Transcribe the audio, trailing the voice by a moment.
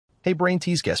Hey Brain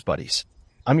Tease guest buddies.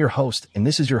 I'm your host, and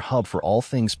this is your hub for all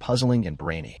things puzzling and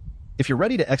brainy. If you're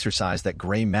ready to exercise that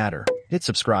gray matter, hit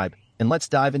subscribe, and let's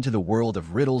dive into the world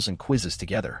of riddles and quizzes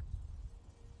together.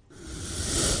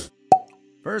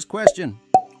 First question.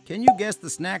 Can you guess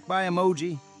the snack by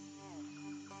emoji?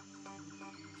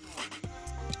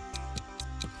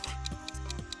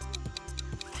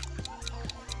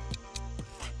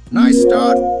 Nice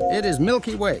start. It is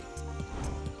Milky Way.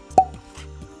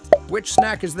 Which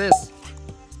snack is this?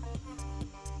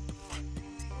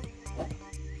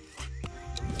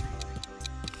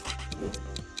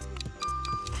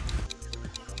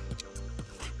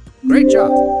 Great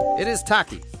job. It is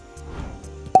Takis.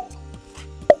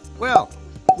 Well,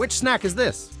 which snack is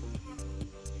this?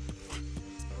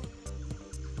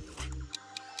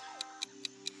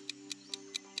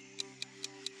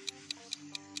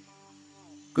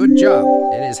 Good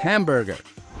job. It is hamburger.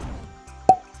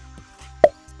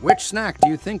 Which snack do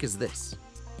you think is this?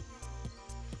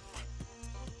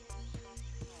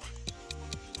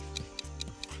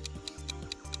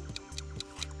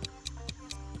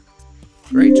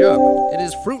 Great job. It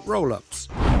is fruit roll-ups.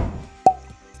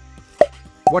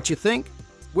 What you think?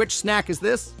 Which snack is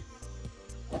this?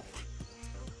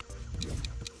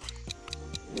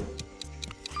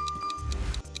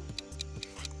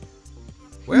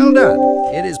 Well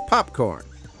done. It is popcorn.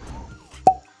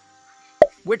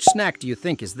 Which snack do you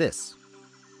think is this?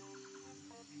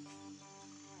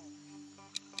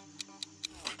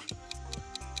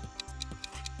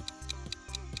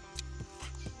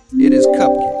 It is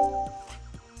cupcake.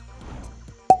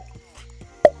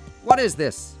 What is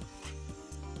this?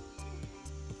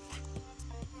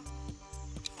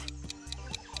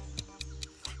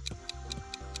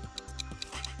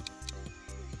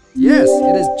 Yes,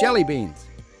 it is jelly beans.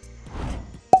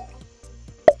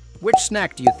 Which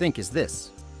snack do you think is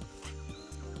this?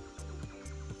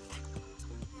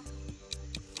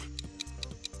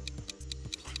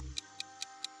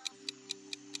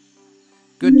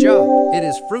 Good job. It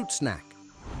is fruit snack.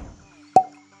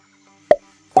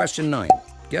 Question 9.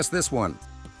 Guess this one.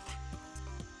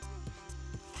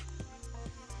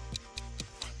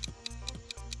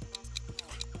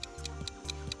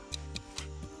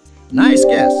 Nice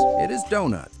guess. It is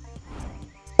donut.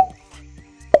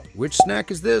 Which snack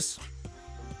is this?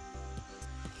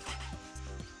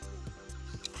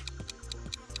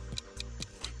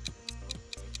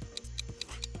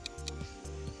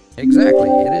 Exactly,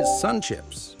 it is sun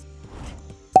chips.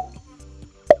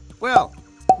 Well,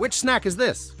 which snack is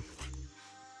this?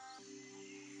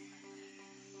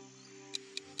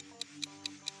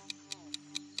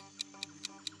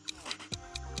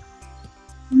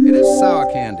 It is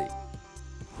sour candy.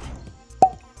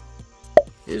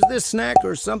 Is this snack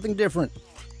or something different?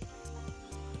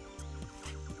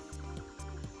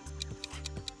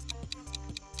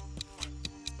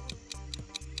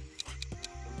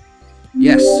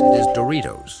 Yes, it is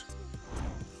Doritos.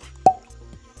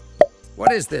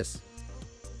 What is this?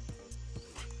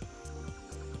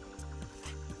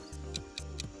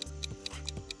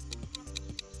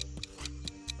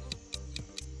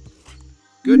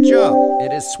 Good job.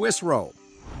 It is Swiss roll.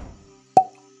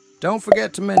 Don't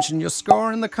forget to mention your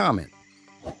score in the comment.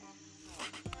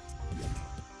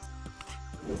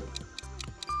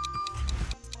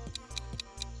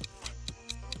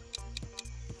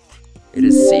 It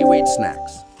is seaweed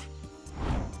snacks.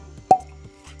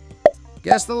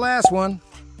 Guess the last one.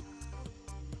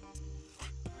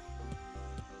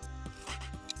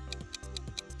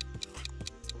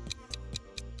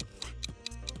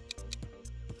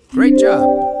 Great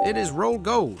job. It is rolled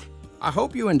gold. I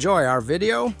hope you enjoy our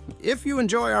video. If you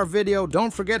enjoy our video,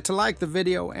 don't forget to like the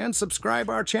video and subscribe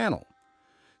our channel.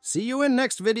 See you in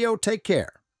next video. Take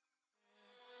care.